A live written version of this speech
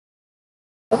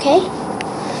Okay.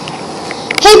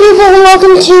 Hey people, and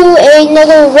welcome to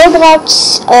another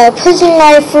Roblox Prison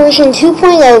Life version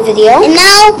 2.0 video. And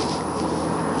now,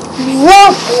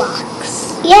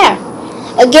 Roblox. Yeah.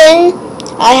 Again,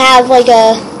 I have like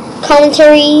a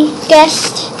commentary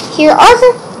guest here,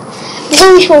 Arthur.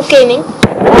 Very Wolf Gaming.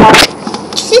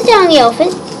 Sit down, the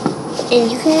elephant, and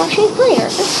you can watch me play,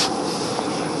 Arthur.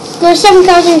 There's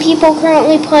 7,000 people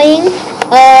currently playing.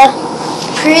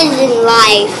 Prison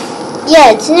Life.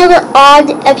 Yeah, it's another odd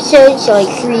episode, so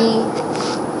like 3,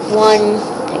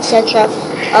 1, etc.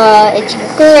 It's a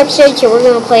good episode, so we're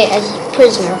gonna play as a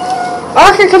prisoner.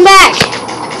 Arthur, come back!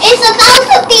 It's about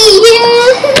to be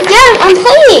here. Yeah, I'm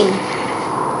playing.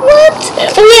 What?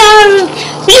 We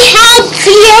have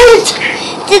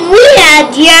did we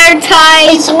have your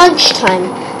time? It's lunchtime.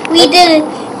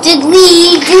 Did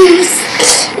we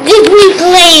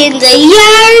play in the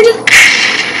yard?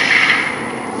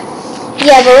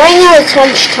 Yeah, but right now it's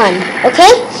lunchtime,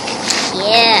 okay?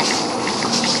 Yeah.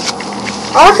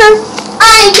 Arthur?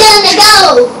 I'm gonna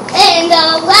go in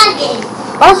the wagon.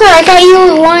 Arthur, I thought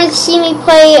you wanted to see me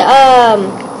play, you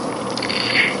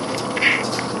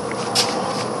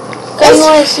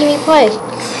wanted to see me play.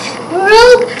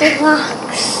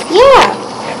 Roblox. Yeah.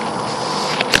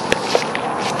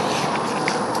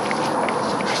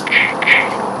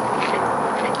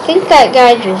 I think that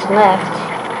guy just left.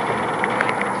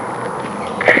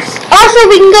 Also,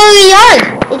 we can go to the yard.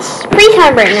 It's free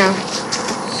time right now.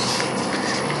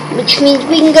 Which means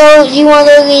we can go. Do you want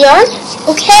to go to the yard?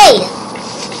 Okay.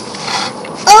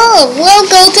 Oh, we'll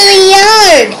go to the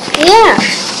yard. Yeah.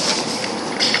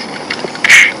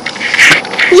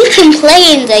 We can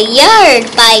play in the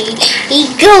yard by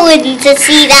going to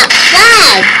see that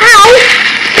flag. Ow!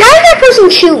 Why did that person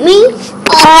shoot me?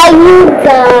 You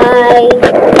died.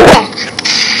 Yeah.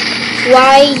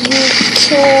 Why you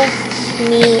kill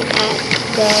me at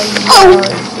the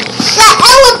yard? The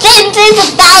elephant is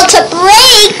about to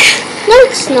break. No,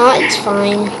 it's not. It's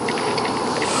fine.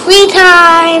 Free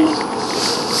time.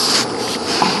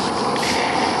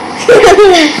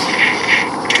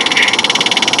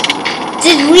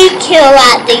 Did we kill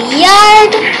at the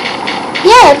yard?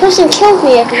 Yeah, that person killed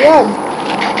me at the yard.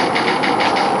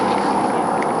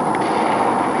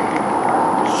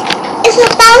 It's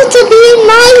about to be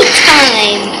night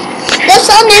time. The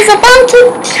sun is about to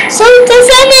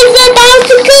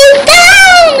go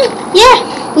down. Yeah,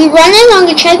 we running on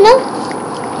the treadmill?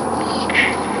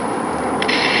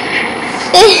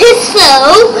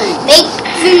 So, make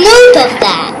note of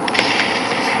that.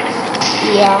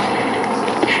 Yeah.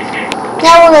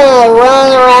 Now we're gonna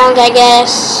run around, I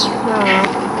guess.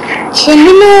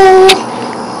 Criminal.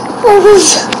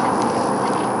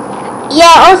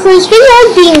 Yeah, Arthur, it's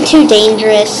being too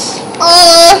dangerous.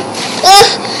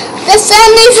 The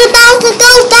sun is about to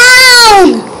go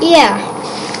down. Yeah.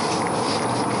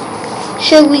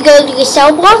 Should we go to the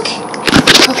cell block?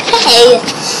 Okay.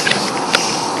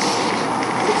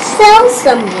 Let's sell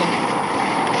something.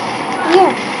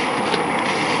 Yeah.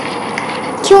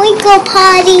 Can we go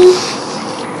potty?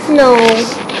 No.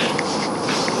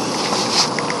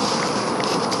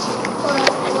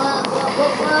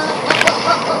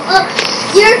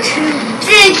 You're too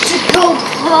big to go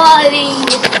potty.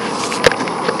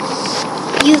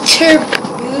 You're too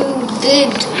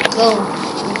big to go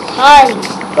potty.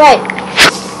 Right.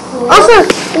 Arthur,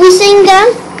 are we sitting down?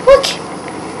 Look.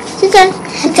 Sit down.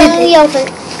 Sit down on the elephant.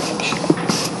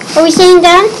 Are we sitting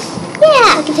down?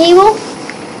 Yeah. At the table?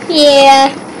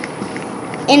 Yeah.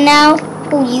 And now,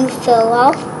 you fell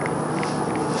off.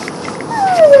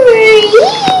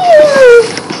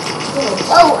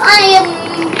 Oh, I am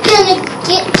gonna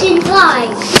get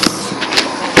inside.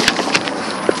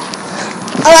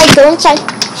 Alright, go inside.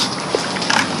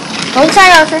 Go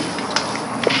inside, Arthur.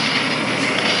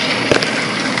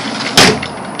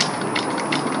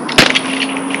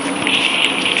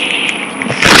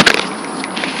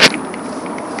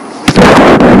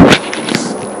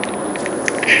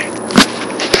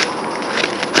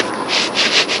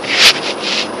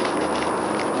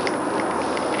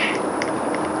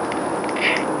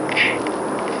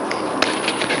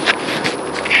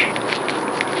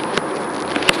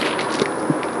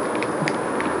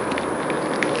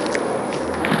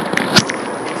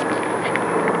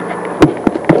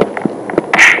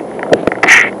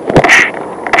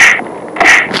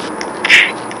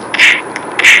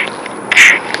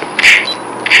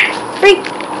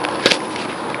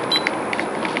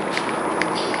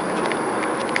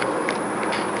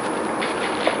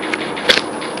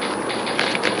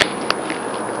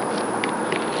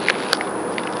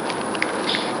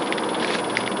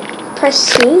 Press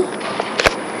C.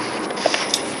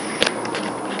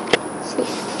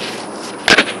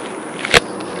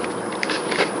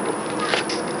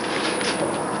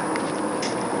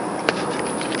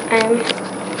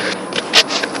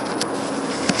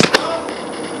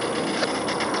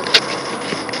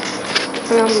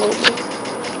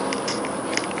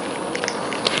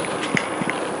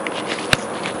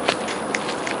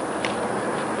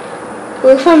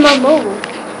 Where's my mobile?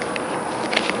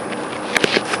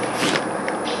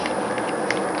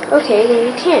 Okay, then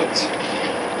you can't.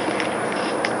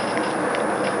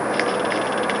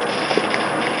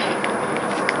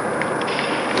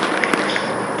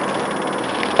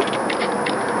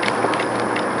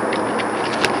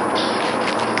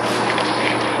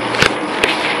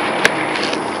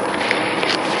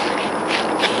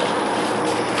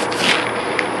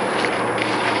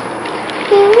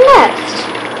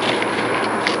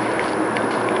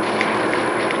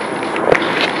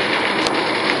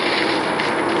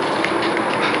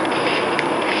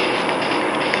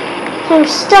 I'm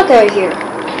stuck out here.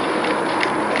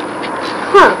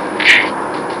 Huh.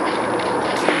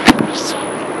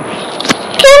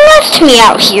 They left me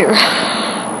out here.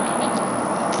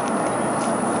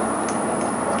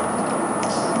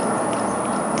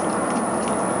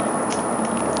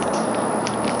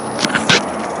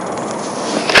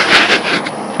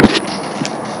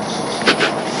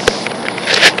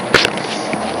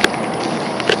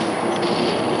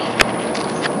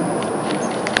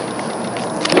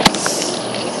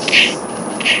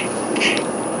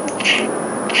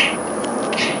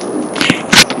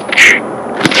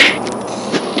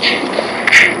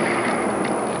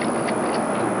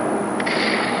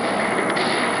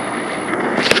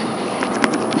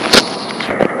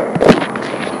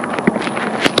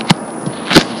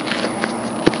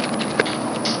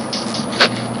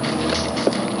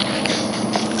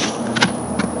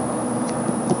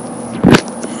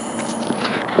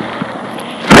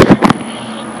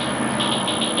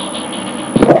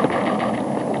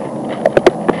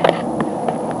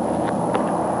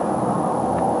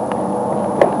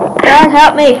 God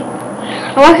help me.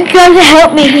 I want God to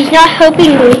help me. He's not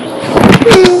helping me.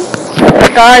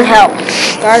 God help.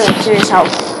 God, I'm serious help.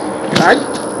 God?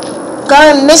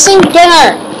 God, I'm missing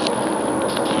dinner.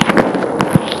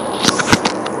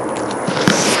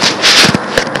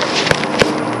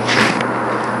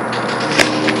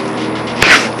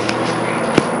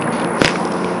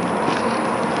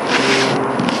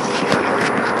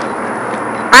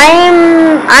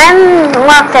 I'm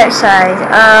locked outside.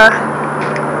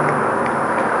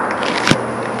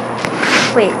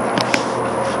 Wait.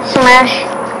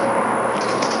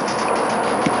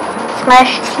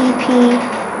 Slash TP.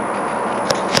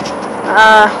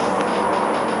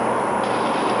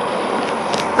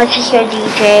 Let's just go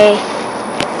DJ.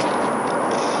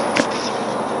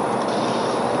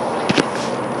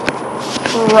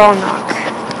 Roanoke.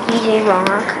 DJ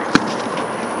Roanoke.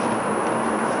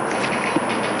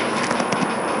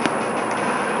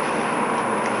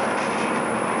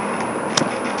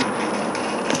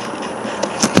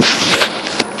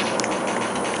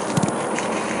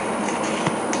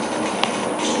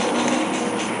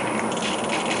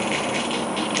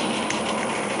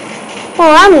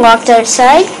 Well, I'm locked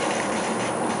outside.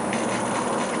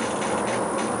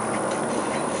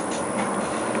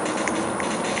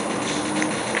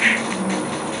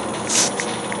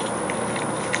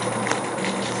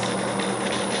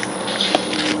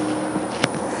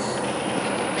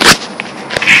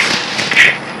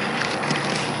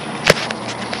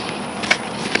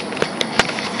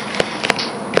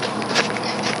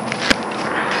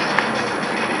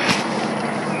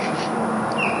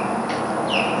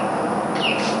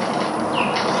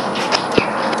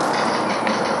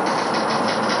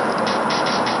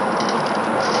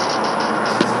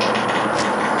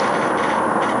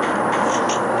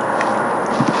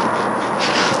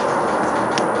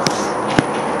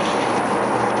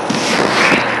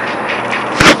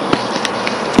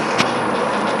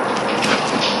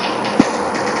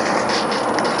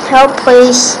 Help,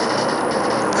 please.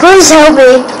 Please help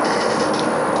me.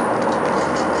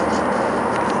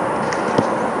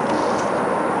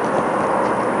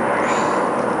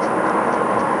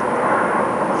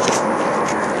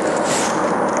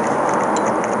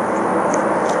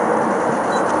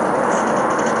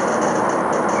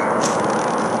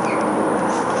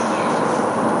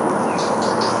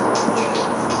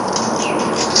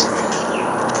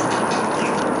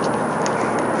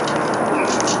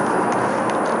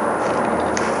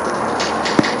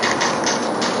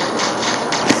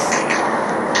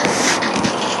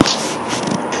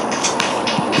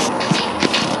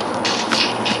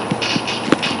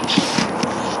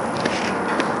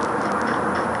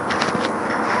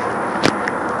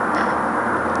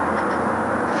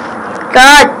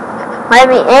 God, let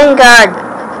me in, God.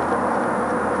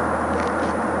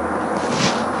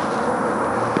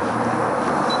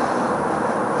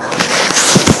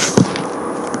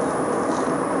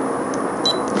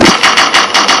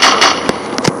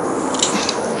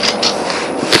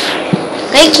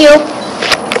 Thank you.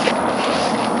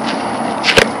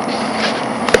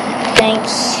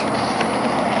 Thanks.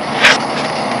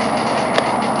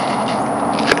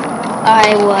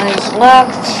 I was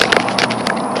locked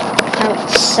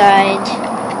outside.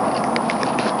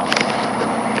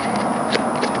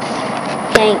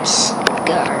 Thanks,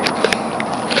 guard.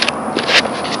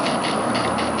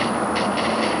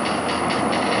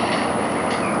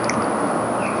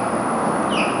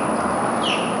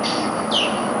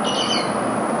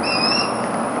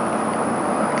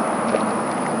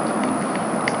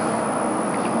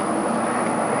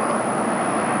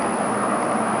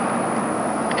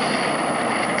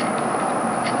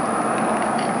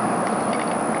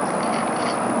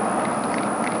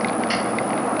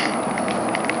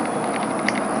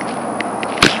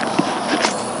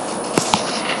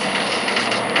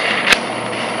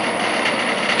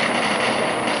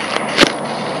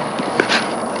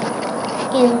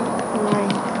 In my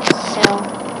cell.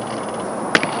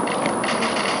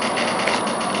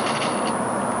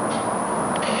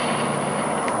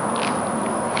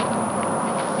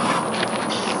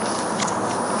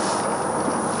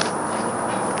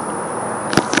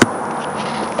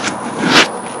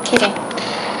 Okay.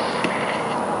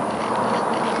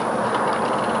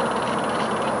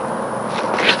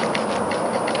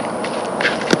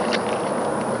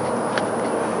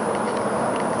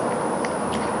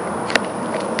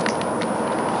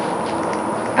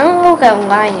 I don't know what that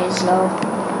line is though.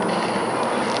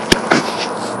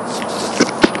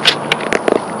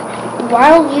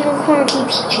 Wild unicorn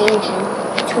keeps changing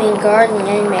between guard and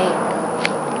inmate.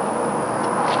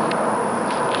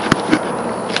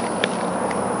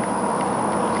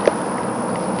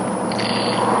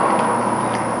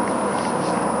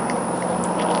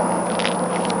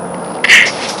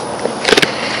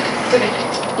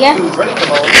 Yeah? Who's ready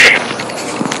to